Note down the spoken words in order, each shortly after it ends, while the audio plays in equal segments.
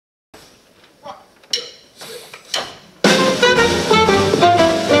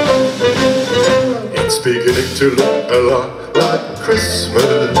beginning to look a lot like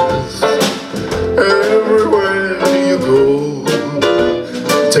Christmas. Everywhere you go,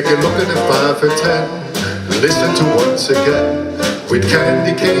 take a look at the 5 and 10. Listen to once again, with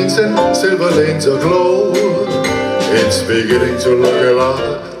candy canes and silver lanes aglow. It's beginning to look a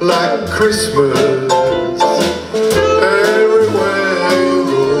lot like Christmas. Everywhere you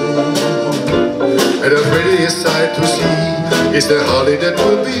go, and the prettiest sight to see is the holly that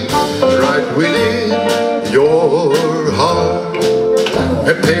will be right within your heart.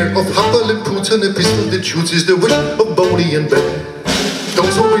 A pair of hot boots and a pistol that shoots is the wish of Bonnie and Ben.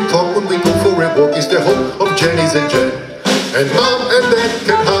 Those who we talk when we go for a walk is the hope of Jenny's and Jen. And Mom and Dad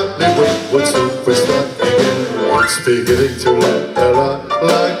can hardly wait when soon we start again. It's beginning to look a lot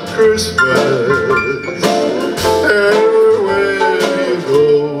like Christmas. Everywhere you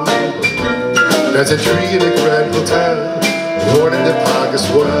go, there's a tree in a grand hotel, one in the park as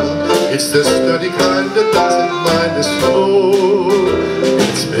well. It's the sturdy kind that doesn't mind the snow.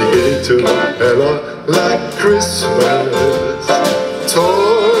 It's beginning to look a lot like Christmas.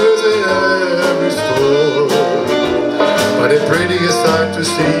 Toys in every store, but the prettiest sight to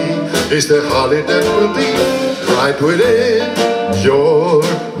see is the holly that will be right within your